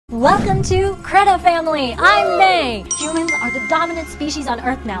Welcome to Creta family! I'm May! Humans are the dominant species on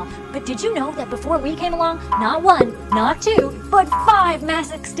Earth now, but did you know that before we came along, not one, not two, but 5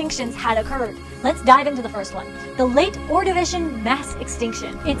 mass extinctions had occurred? Let's dive into the first one, the late Ordovician mass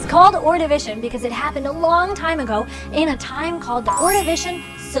extinction. It's called Ordovician because it happened a long time ago in a time called the Ordovician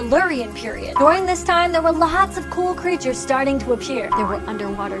Silurian period. During this time, there were lots of cool creatures starting to appear. There were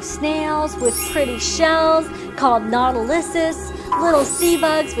underwater snails with pretty shells called nautiluses, little sea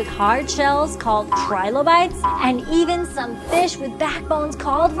bugs with hard shells called trilobites, and even some fish with backbones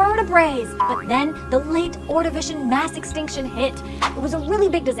called vertebrates. But then the late Ordovician mass extinction hit. It was a really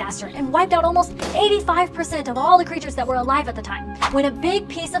big disaster and wiped out almost 85% of all the creatures that were alive at the time. When a big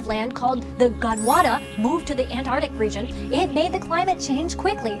piece of land called the Gondwana moved to the Antarctic region, it made the climate change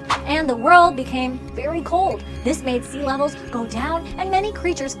quickly, and the world became very cold. This made sea levels go down, and many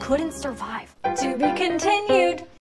creatures couldn't survive. To be continued.